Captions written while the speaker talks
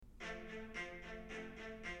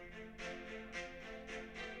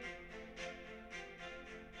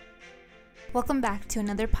Welcome back to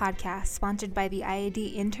another podcast sponsored by the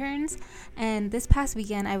IAD interns. And this past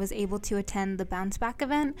weekend, I was able to attend the Bounce Back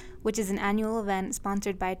event, which is an annual event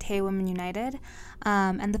sponsored by Tewa United.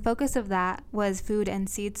 And the focus of that was food and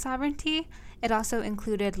seed sovereignty. It also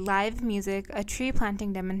included live music, a tree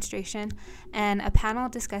planting demonstration, and a panel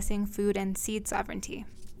discussing food and seed sovereignty.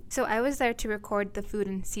 So I was there to record the food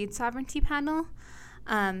and seed sovereignty panel,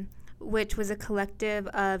 which was a collective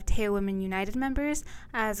of Tewa Women United members,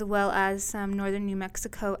 as well as some Northern New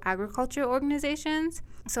Mexico agriculture organizations.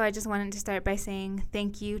 So I just wanted to start by saying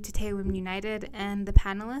thank you to Tewa Women United and the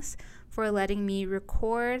panelists for letting me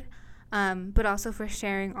record, but also for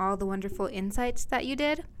sharing all the wonderful insights that you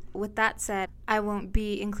did. With that said, I won't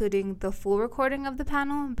be including the full recording of the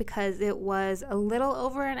panel because it was a little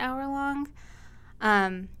over an hour long,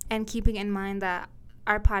 and keeping in mind that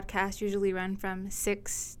our podcasts usually run from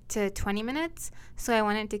 6 to 20 minutes, so I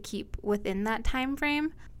wanted to keep within that time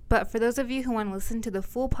frame. But for those of you who want to listen to the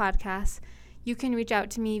full podcast, you can reach out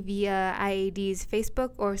to me via IAD's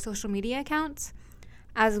Facebook or social media accounts,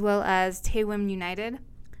 as well as Tewa United.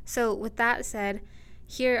 So with that said,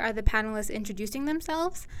 here are the panelists introducing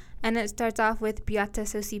themselves, and it starts off with Beata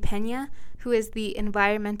Sosi Pena, who is the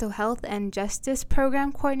Environmental Health and Justice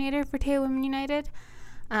Program Coordinator for Tewa United,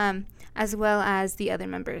 as well as the other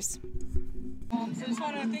members. So I just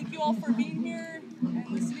want to thank you all for being here and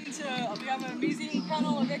listening to, we have an amazing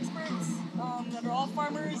panel of experts that are all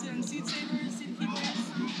farmers and seed savers, seed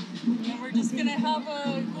keepers, and we're just going to have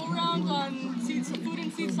a go-around on food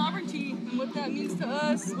and seed sovereignty and what that means to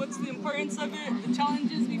us, what's the importance of it, the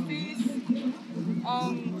challenges we face.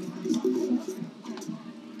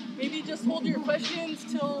 Maybe just hold your questions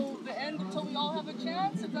till the end, until we all have a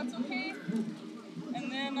chance, if that's okay. And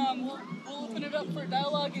then we'll open it up for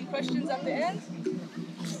dialogue and questions at the end.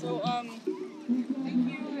 So thank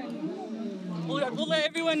you. And we'll let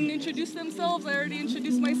everyone introduce themselves. I already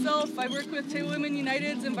introduced myself. I work with Tewa Women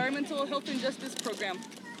United's Environmental Health and Justice Program.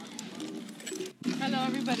 Hello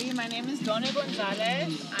everybody, my name is Dona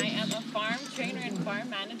Gonzalez. I am a farm trainer and farm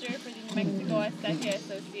manager for the New Mexico Acequia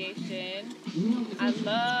Association. I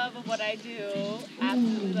love what I do,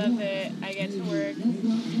 absolutely love it. I get to work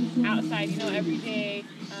outside, every day,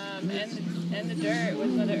 and the dirt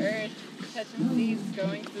with Mother Earth, touching seeds,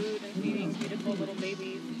 growing food, and feeding beautiful little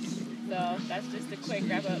babies. So that's just a quick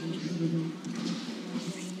wrap up.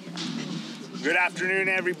 Good afternoon,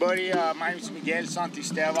 everybody. My name is Miguel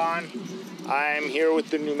Santisteban. I'm here with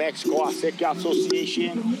the New Mexico Acequia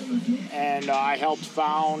Association, and I helped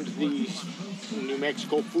found the New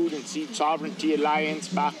Mexico Food and Seed Sovereignty Alliance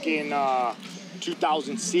back in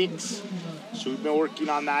 2006. So we've been working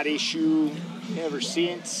on that issue ever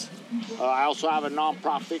since. I also have a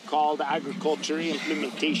nonprofit called Agriculture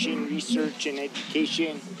Implementation Research and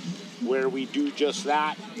Education, where we do just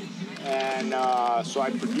that. And so I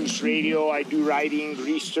produce radio, I do writing,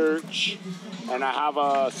 research, and I have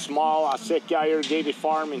a small acequia irrigated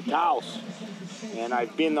farm in Taos. And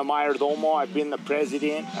I've been the mayordomo, I've been the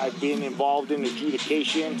president, I've been involved in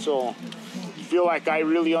adjudication, so I feel like I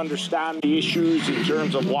really understand the issues in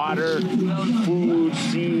terms of water, food,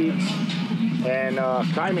 seeds, and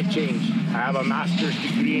climate change. I have a master's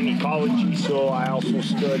degree in ecology, so I also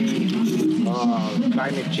study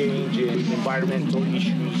climate change and environmental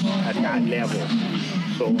issues at that level.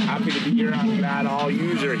 So happy to be here. I'm glad all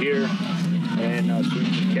yous are here, and so we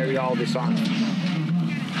can carry all this on.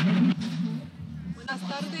 Buenas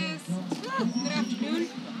tardes. Good afternoon.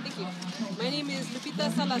 Thank you. My name is Lupita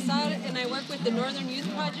Salazar, and I work with the Northern Youth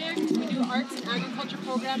Project. We do arts and agriculture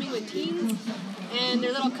programming with teens and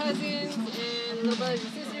their little cousins and little brothers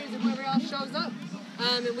and sisters and whoever else shows up.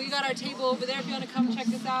 And we got our table over there if you want to come check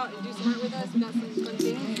this out and do some art with us. We got some fun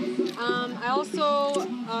things. I also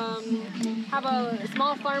have a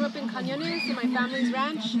small farm up in Cañones in my family's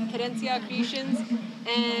ranch, Querencia Creations,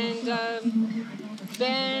 and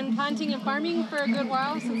been planting and farming for a good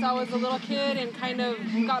while since I was a little kid and kind of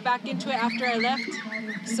got back into it after I left.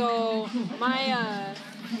 So my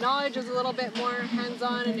knowledge is a little bit more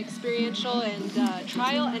hands-on and experiential and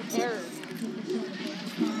trial and error.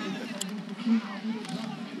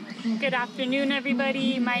 Good afternoon,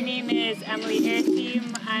 everybody. My name is Emily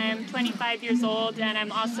Erthim. I'm 25 years old, and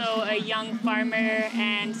I'm also a young farmer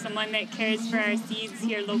and someone that cares for our seeds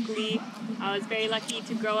here locally. I was very lucky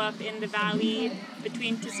to grow up in the valley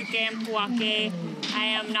between Tesuque and Puake. I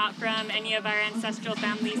am not from any of our ancestral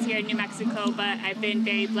families here in New Mexico, but I've been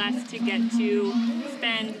very blessed to get to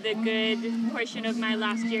spend the good portion of my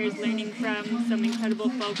last years learning from some incredible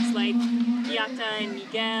folks like Beata and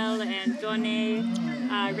Miguel and Done.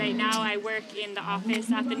 Right now I work in the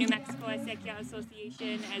office at the New Mexico Acequia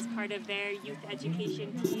Association as part of their youth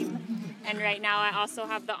education team. And right now I also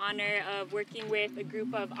have the honor of working with a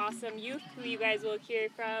group of awesome youth who you guys will hear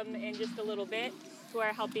from in just a little bit, who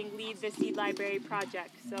are helping lead the Seed Library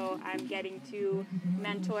project. So I'm getting to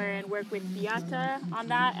mentor and work with Beata on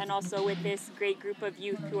that, and also with this great group of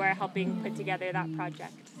youth who are helping put together that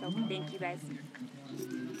project. So thank you guys.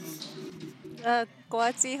 Good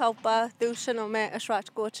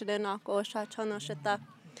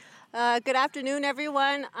afternoon,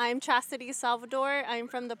 everyone. I'm Chastity Salvador. I'm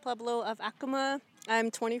from the Pueblo of Acoma.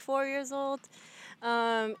 I'm 24 years old,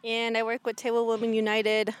 and I work with Tewa Women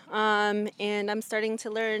United, and I'm starting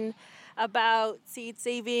to learn about seed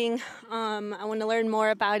saving. I want to learn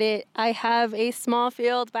more about it. I have a small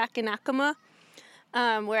field back in Acoma,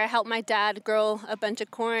 where I helped my dad grow a bunch of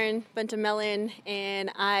corn, a bunch of melon, and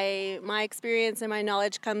my experience and my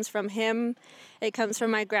knowledge comes from him. It comes from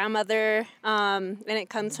my grandmother, and it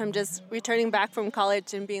comes from just returning back from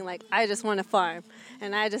college and being like, I just want to farm,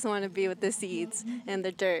 and I just want to be with the seeds and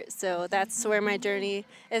the dirt. So that's where my journey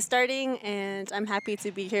is starting, and I'm happy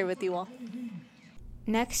to be here with you all.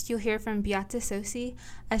 Next, you'll hear from Beata Sosi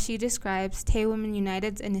as she describes Tewa Women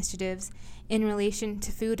United's initiatives in relation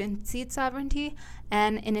to food and seed sovereignty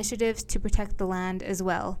and initiatives to protect the land as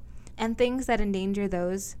well, and things that endanger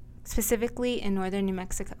those, specifically in northern New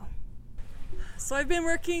Mexico. So I've been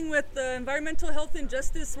working with the environmental health and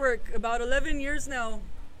justice work about 11 years now.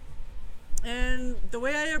 And the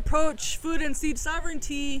way I approach food and seed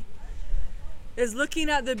sovereignty is looking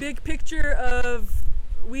at the big picture of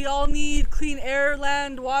we all need clean air,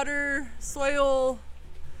 land, water, soil,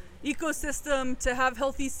 ecosystem to have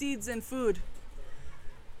healthy seeds and food.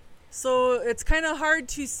 So it's kind of hard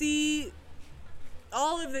to see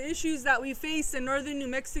all of the issues that we face in northern New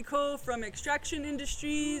Mexico, from extraction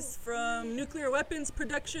industries, from nuclear weapons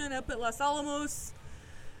production up at Los Alamos.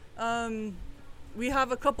 We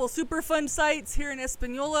have a couple Superfund sites here in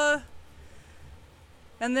Espanola.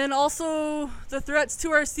 And then also the threats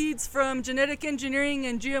to our seeds from genetic engineering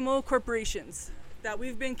and GMO corporations that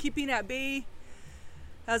we've been keeping at bay,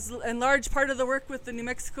 as in large part of the work with the New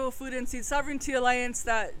Mexico Food and Seed Sovereignty Alliance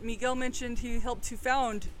that Miguel mentioned he helped to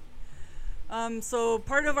found. So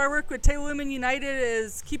part of our work with Tewa Women United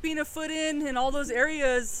is keeping a foot in all those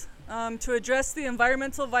areas to address the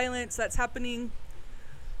environmental violence that's happening,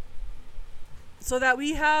 so that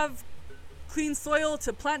we have clean soil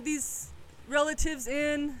to plant these relatives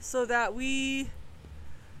in, so that we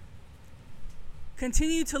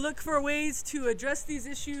continue to look for ways to address these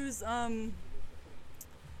issues in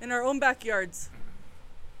our own backyards.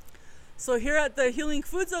 So here at the Healing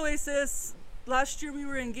Foods Oasis, last year we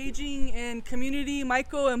were engaging in community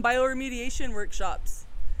myco and bioremediation workshops.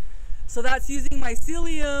 So that's using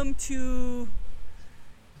mycelium to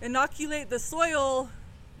inoculate the soil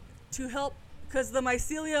to help, because the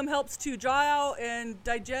mycelium helps to draw out and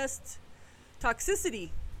digest toxicity.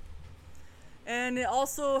 And it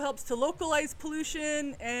also helps to localize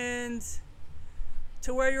pollution and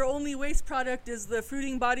to where your only waste product is the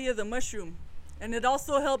fruiting body of the mushroom. And it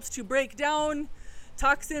also helps to break down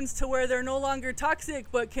toxins to where they're no longer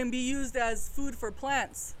toxic but can be used as food for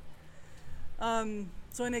plants. So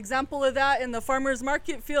an example of that, in the farmer's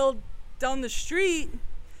market field down the street,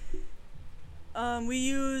 we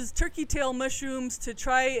use turkey tail mushrooms to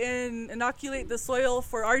try and inoculate the soil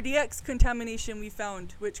for RDX contamination we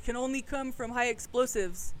found, which can only come from high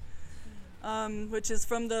explosives, which is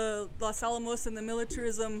from the Los Alamos and the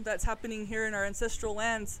militarism that's happening here in our ancestral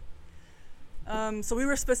lands. So we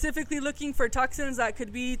were specifically looking for toxins that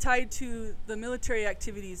could be tied to the military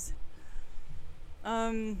activities.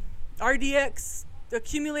 RDX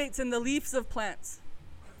accumulates in the leaves of plants.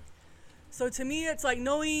 So to me, it's like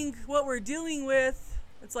knowing what we're dealing with.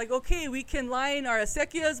 It's like, okay, we can line our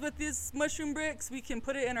acequias with these mushroom bricks. We can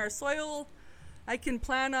put it in our soil. I can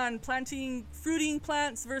plan on planting fruiting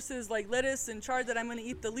plants versus like lettuce and chard that I'm going to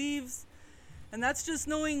eat the leaves. And that's just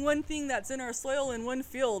knowing one thing that's in our soil in one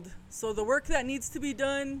field. So the work that needs to be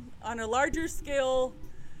done on a larger scale,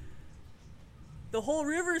 the whole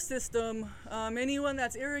river system, anyone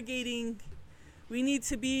that's irrigating, we need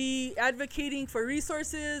to be advocating for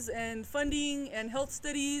resources and funding and health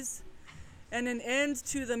studies and an end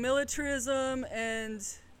to the militarism and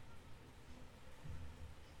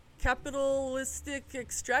capitalistic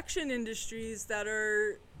extraction industries that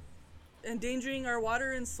are endangering our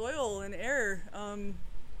water and soil and air. And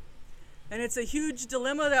it's a huge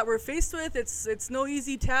dilemma that we're faced with. It's no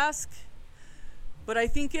easy task, but I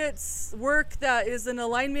think it's work that is in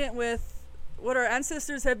alignment with what our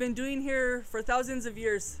ancestors have been doing here for thousands of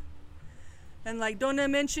years. And like Donna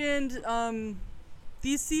mentioned,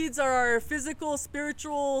 These seeds are our physical,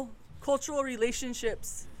 spiritual, cultural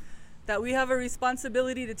relationships that we have a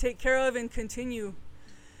responsibility to take care of and continue.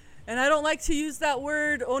 And I don't like to use that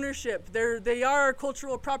word ownership. They are our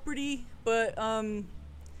cultural property, but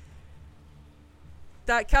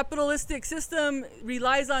that capitalistic system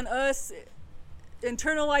relies on us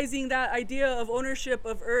internalizing that idea of ownership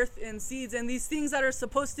of earth and seeds and these things that are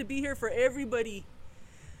supposed to be here for everybody,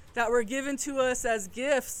 that were given to us as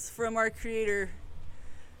gifts from our Creator.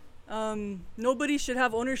 Nobody should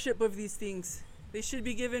have ownership of these things. They should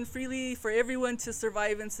be given freely for everyone to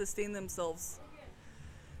survive and sustain themselves.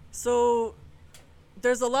 So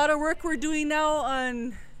there's a lot of work we're doing now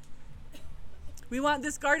on, we want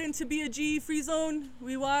this garden to be a GE free zone.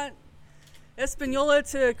 We want Espanola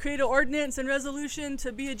to create an ordinance and resolution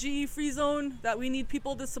to be a GE free zone that we need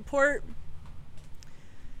people to support.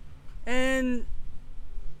 And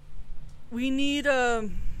we need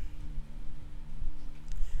to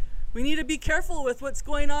be careful with what's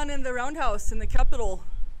going on in the Roundhouse in the Capitol.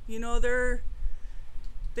 You know,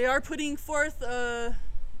 they are putting forth a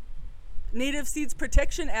Native Seeds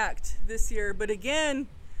Protection Act this year, but again,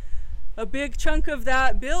 a big chunk of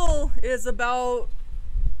that bill is about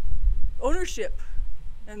ownership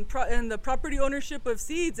and the property ownership of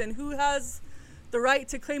seeds and who has the right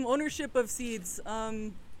to claim ownership of seeds.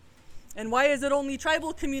 And why is it only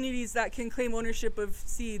tribal communities that can claim ownership of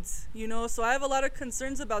seeds? You know, so I have a lot of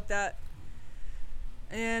concerns about that.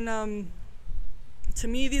 And to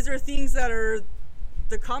me, these are things that are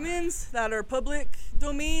the commons, that are public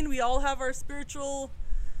domain. We all have our spiritual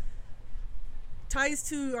ties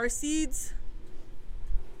to our seeds,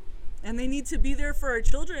 and they need to be there for our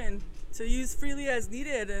children to use freely as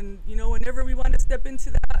needed. And you know, whenever we want to step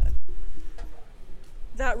into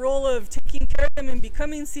that role of taking care of them and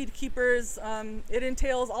becoming seed keepers, it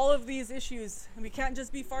entails all of these issues. And we can't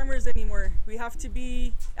just be farmers anymore. We have to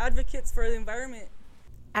be advocates for the environment.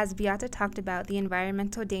 As Beata talked about the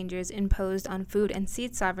environmental dangers imposed on food and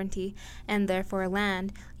seed sovereignty, and therefore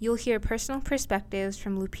land, you'll hear personal perspectives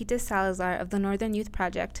from Lupita Salazar of the Northern Youth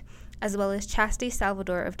Project, as well as Chastity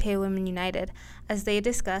Salvador of Tewa Women United, as they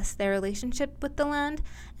discuss their relationship with the land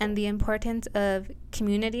and the importance of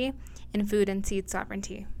community in food and seed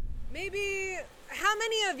sovereignty. Maybe how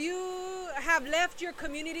many of you have left your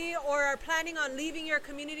community or are planning on leaving your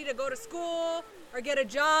community to go to school or get a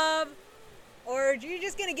job? Or you're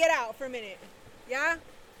just gonna get out for a minute? Yeah?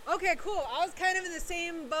 Okay, cool. I was kind of in the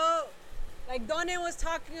same boat like Done was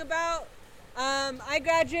talking about. I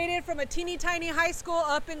graduated from a teeny tiny high school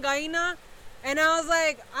up in Gaina, and I was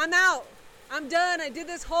like, I'm out. I'm done. I did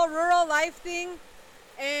this whole rural life thing,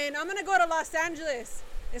 and I'm gonna go to Los Angeles.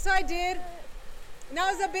 And so I did. And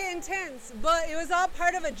that was a bit intense, but it was all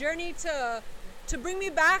part of a journey to bring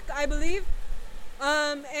me back, I believe.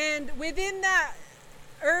 And within that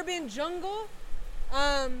urban jungle,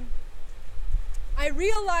 I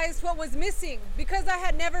realized what was missing because I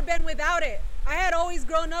had never been without it. I had always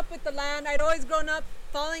grown up with the land. I'd always grown up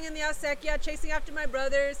falling in the acequia, chasing after my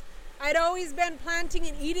brothers. I'd always been planting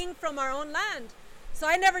and eating from our own land. So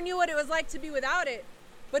I never knew what it was like to be without it.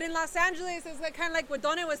 But in Los Angeles, it's like kind of like what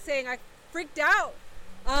Done was saying. I freaked out.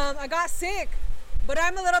 I got sick, but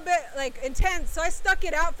I'm a little bit like intense, so I stuck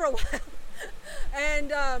it out for a while.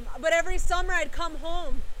 And but every summer I'd come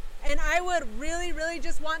home, and I would really, really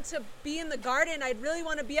just want to be in the garden. I'd really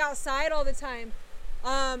want to be outside all the time.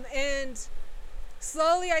 And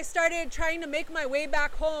slowly I started trying to make my way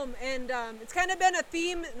back home. And it's kind of been a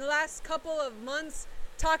theme in the last couple of months,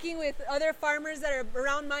 talking with other farmers that are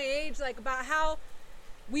around my age, like about how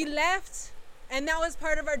we left and that was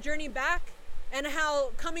part of our journey back, and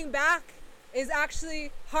how coming back is actually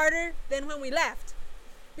harder than when we left.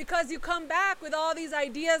 Because you come back with all these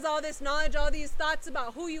ideas, all this knowledge, all these thoughts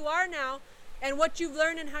about who you are now and what you've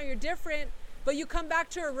learned and how you're different, but you come back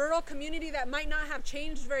to a rural community that might not have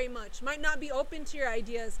changed very much, might not be open to your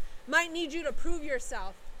ideas, might need you to prove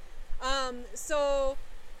yourself. So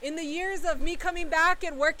in the years of me coming back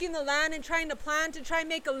and working the land and trying to plan to try and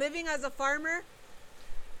make a living as a farmer,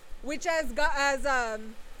 which as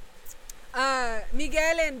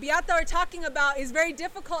Miguel and Beata are talking about, is very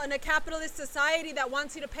difficult in a capitalist society that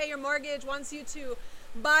wants you to pay your mortgage, wants you to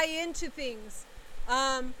buy into things.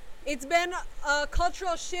 It's been a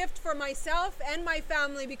cultural shift for myself and my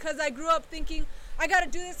family, because I grew up thinking, I got to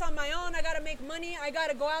do this on my own, I got to make money, I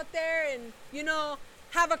got to go out there and, you know,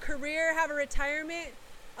 have a career, have a retirement.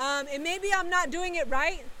 And maybe I'm not doing it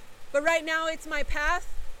right, but right now it's my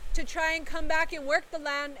path to try and come back and work the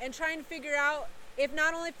land and try and figure out, if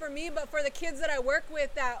not only for me, but for the kids that I work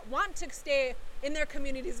with that want to stay in their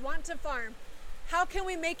communities, want to farm, how can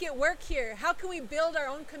we make it work here? How can we build our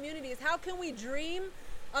own communities? How can we dream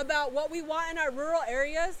about what we want in our rural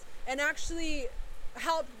areas and actually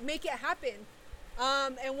help make it happen?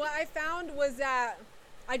 And what I found was that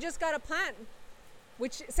I just got to plant,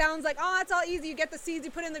 which sounds like, oh, that's all easy. You get the seeds,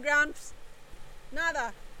 you put it in the ground.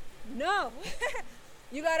 Nada. No.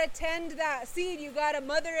 You got to tend that seed. You got to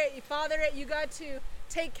mother it, you father it, you got to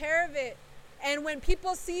take care of it. And when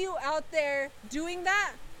people see you out there doing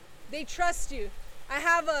that, they trust you. I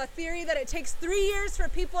have a theory that it takes 3 years for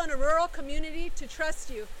people in a rural community to trust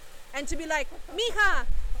you and to be like, mija,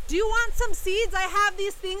 do you want some seeds? I have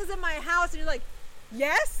these things in my house. And you're like,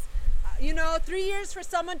 yes. 3 years for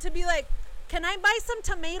someone to be like, can I buy some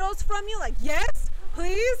tomatoes from you? Like, yes,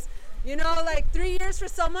 please. 3 years for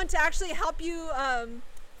someone to actually help you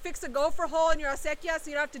fix a gopher hole in your acequia so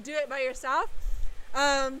you don't have to do it by yourself.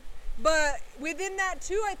 But within that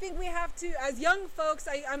too, I think we have to, as young folks,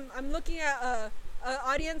 I'm looking at an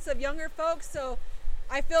audience of younger folks, so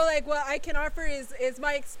I feel like what I can offer is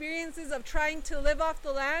my experiences of trying to live off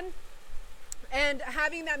the land and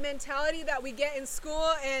having that mentality that we get in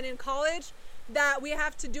school and in college, that we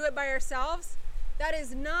have to do it by ourselves. That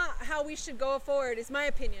is not how we should go forward, is my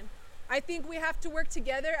opinion. I think we have to work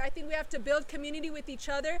together. I think we have to build community with each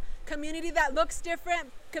other, community that looks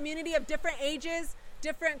different, community of different ages,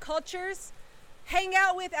 different cultures. Hang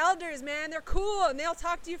out with elders, man. They're cool and they'll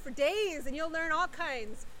talk to you for days and you'll learn all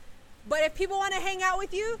kinds. But if people want to hang out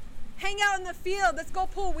with you, hang out in the field. Let's go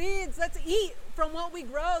pull weeds. Let's eat from what we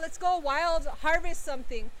grow. Let's go wild, harvest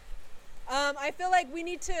something. I feel like we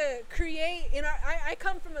need to create I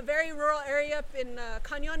come from a very rural area up in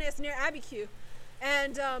Cañones near Abiquiu,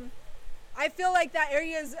 and I feel like that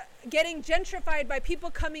area is getting gentrified by people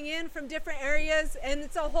coming in from different areas, and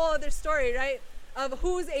it's a whole other story, right, of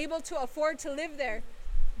who's able to afford to live there.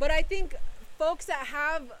 But I think folks that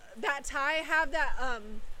have that tie, have that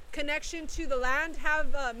connection to the land,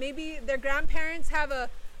 have maybe their grandparents have a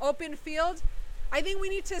open field. I think we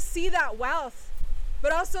need to see that wealth,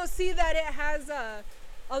 but also see that it has a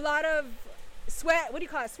lot of sweat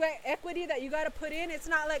equity that you got to put in. It's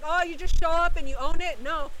not like, oh, you just show up and you own it.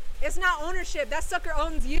 No, it's not ownership. That sucker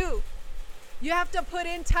owns you. You have to put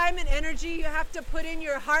in time and energy. You have to put in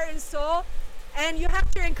your heart and soul, and you have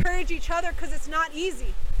to encourage each other because it's not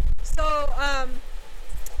easy. So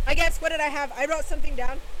I guess, what did I have? I wrote something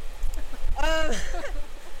down.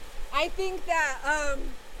 I think that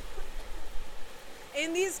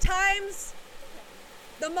in these times,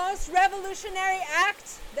 the most revolutionary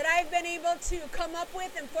act that I've been able to come up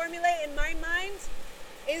with and formulate in my mind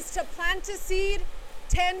is to plant a seed,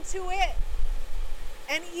 tend to it,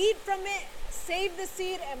 and eat from it, save the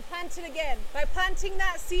seed, and plant it again. By planting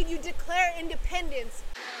that seed, you declare independence.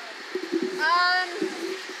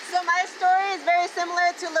 So my story is very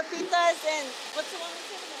similar to Lupita's, and what's the one we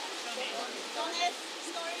said? Donet's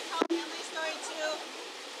story, how family story too.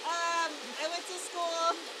 I went to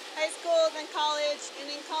school, high school, then college, and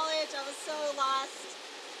in college I was so lost.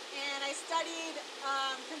 And I studied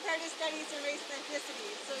comparative studies in race and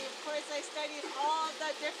ethnicity. So of course I studied all the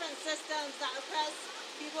different systems that oppress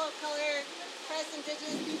people of color, oppress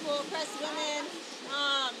indigenous people, oppress women,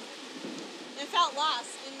 and felt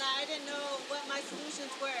lost in that I didn't know what my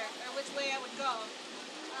solutions were or which way I would go.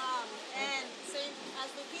 And same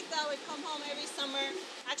as Lupita, I would come home every summer.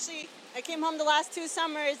 Actually, I came home the last 2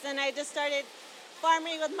 summers and I just started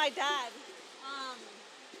farming with my dad.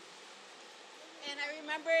 And I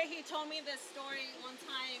remember he told me this story one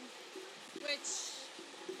time, which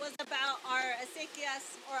was about our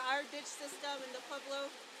acequias, or our ditch system in the Pueblo.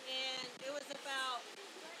 And it was about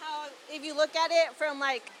how, if you look at it from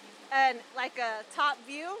like a top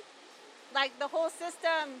view, like the whole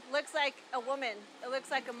system looks like a woman. It looks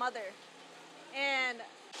like a mother. And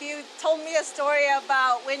he told me a story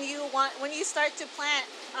about when you start to plant,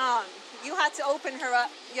 you have to open her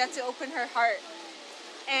up. You have to open her heart.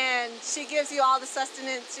 And she gives you all the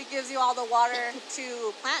sustenance. She gives you all the water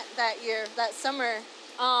to plant that year, that summer.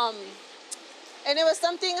 And it was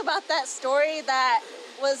something about that story that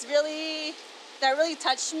really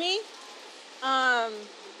touched me. And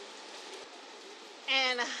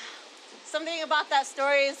something about that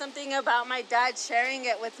story and something about my dad sharing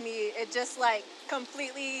it with me, it just like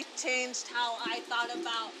completely changed how I thought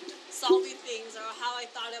about solving things or how I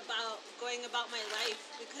thought about going about my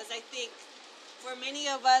life. Because I think for many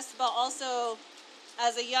of us, but also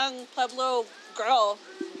as a young Pueblo girl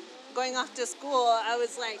going off to school, I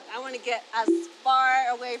was like, I want to get as far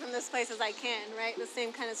away from this place as I can, right? The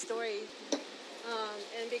same kind of story.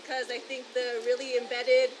 And because I think the really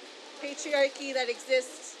embedded patriarchy that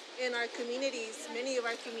exists in our communities, many of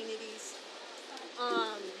our communities,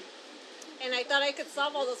 And I thought I could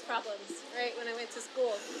solve all those problems, right, when I went to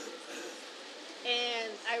school.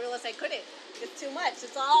 And I realized I couldn't. It's too much.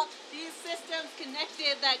 It's all these systems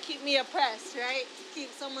connected that keep me oppressed, right? Keep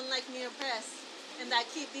someone like me oppressed. And that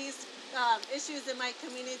keep these issues in my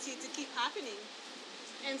community to keep happening.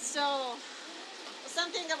 And so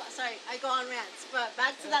something about, sorry, I go on rants, but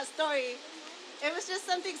back to that story. It was just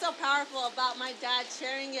something so powerful about my dad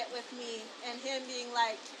sharing it with me and him being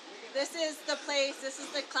like, this is the place, this is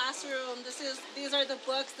the classroom, these are the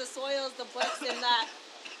books, the soils, the books, and that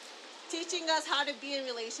teaching us how to be in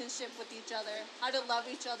relationship with each other, how to love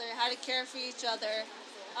each other, how to care for each other.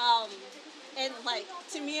 And like,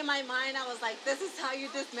 to me in my mind, I was like, this is how you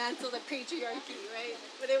dismantle the patriarchy, right?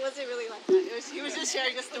 But it wasn't really like that. He was just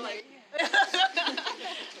sharing a story.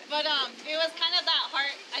 But it was kind of that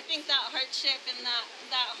heart, I think that heartship and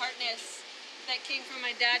that heartness that came from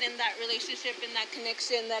my dad and that relationship and that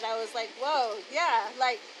connection that I was like, whoa, yeah,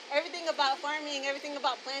 like everything about farming, everything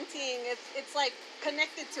about planting, it's like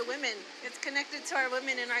connected to women. It's connected to our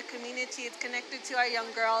women in our community. It's connected to our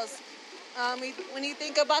young girls. When you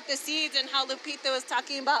think about the seeds and how Lupita was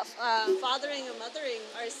talking about fathering and mothering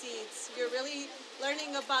our seeds, you're really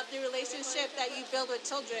learning about the relationship that you build with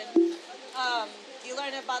children. You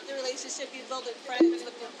learn about the relationship you build with friends,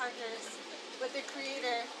 with your partners, with the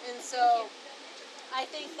creator. And so I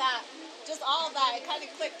think that just all of that, it kind of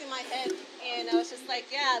clicked in my head. And I was just like,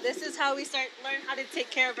 yeah, this is how we learn how to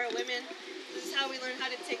take care of our women. This is how we learn how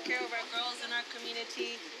to take care of our girls in our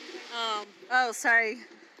community.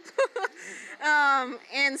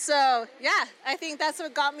 And so, yeah, I think that's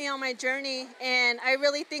what got me on my journey. And I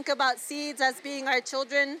really think about seeds as being our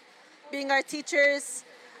children, being our teachers.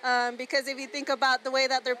 Because if you think about the way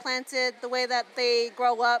that they're planted, the way that they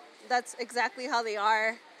grow up, that's exactly how they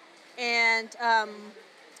are. And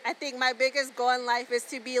I think my biggest goal in life is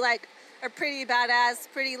to be like a pretty badass,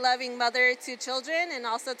 pretty loving mother to children and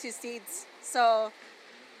also to seeds. So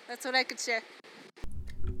that's what I could share.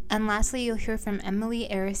 And lastly, you'll hear from Emily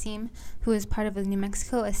Arasim, who is part of the New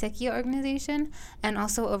Mexico Acequia organization and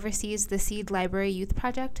also oversees the Seed Library Youth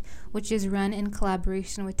Project, which is run in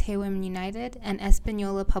collaboration with Tewa United and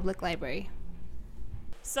Espanola Public Library.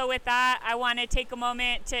 So with that, I want to take a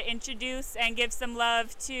moment to introduce and give some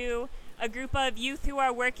love to a group of youth who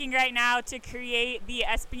are working right now to create the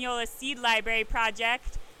Espanola Seed Library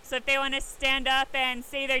Project. So if they want to stand up and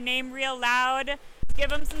say their name real loud, give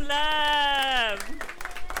them some love.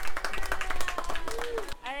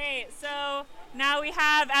 All right, so now we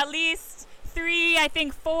have at least 3, I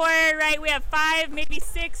think 4, right? We have 5, maybe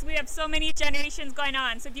 6. We have so many generations going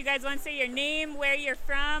on. So if you guys want to say your name, where you're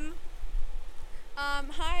from.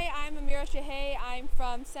 Hi, I'm Amira Shahey. I'm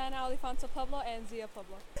from San Ildefonso Pueblo and Zia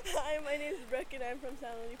Pueblo. Hi, my name is Brooke and I'm from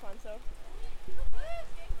San Ildefonso.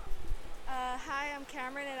 Hi, I'm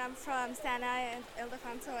Cameron and I'm from San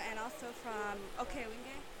Ildefonso and also from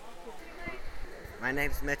Okewinge. My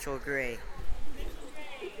name's Mitchell Gray.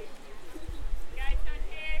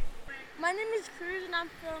 My name is Cruz and I'm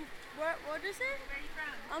from, what is it? Where are you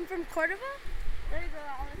from? I'm from Cordova. There you go,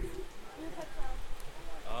 Alex. You catch that.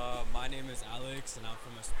 My name is Alex and I'm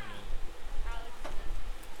from Espanola. Alex.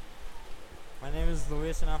 My name is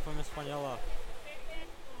Luis and I'm from Espanola. Very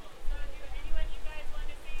cool. So do anyone you guys want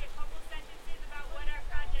to say a couple sentences about what our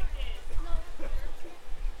project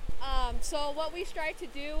is? So what we strive to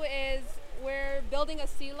do is we're building a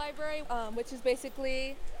seed library, which is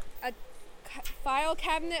basically a file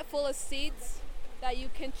cabinet full of seeds that you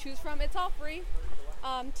can choose from. It's all free.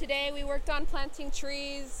 Today we worked on planting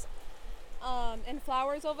trees and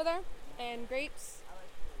flowers over there and grapes.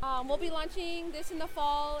 We'll be launching this in the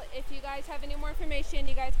fall. If you guys have any more information,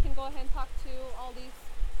 you guys can go ahead and talk to all these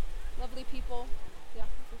lovely people. Yeah.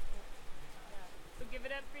 So give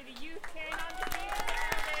it up for the youth carrying on the seed.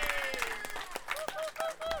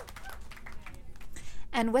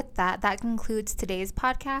 And with that, that concludes today's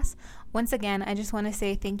podcast. Once again, I just want to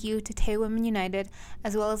say thank you to Tewa United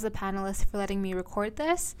as well as the panelists for letting me record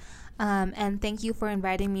this. And thank you for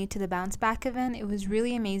inviting me to the Bounce Back event. It was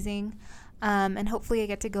really amazing. And hopefully I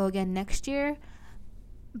get to go again next year.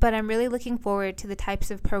 But I'm really looking forward to the types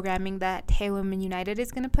of programming that Tewa United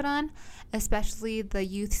is going to put on, especially the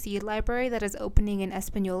Youth Seed Library that is opening in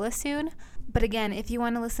Espanola soon. But again, if you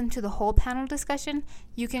want to listen to the whole panel discussion,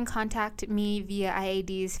 you can contact me via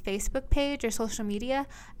IAD's Facebook page or social media,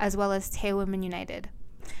 as well as Tewa United.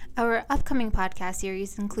 Our upcoming podcast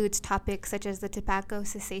series includes topics such as the Tobacco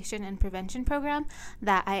Cessation and Prevention Program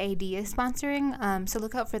that IAD is sponsoring, so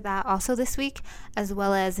look out for that also this week, as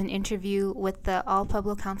well as an interview with the All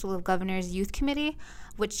Pueblo Council of Governors Youth Committee,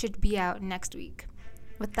 which should be out next week.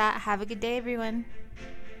 With that, have a good day, everyone.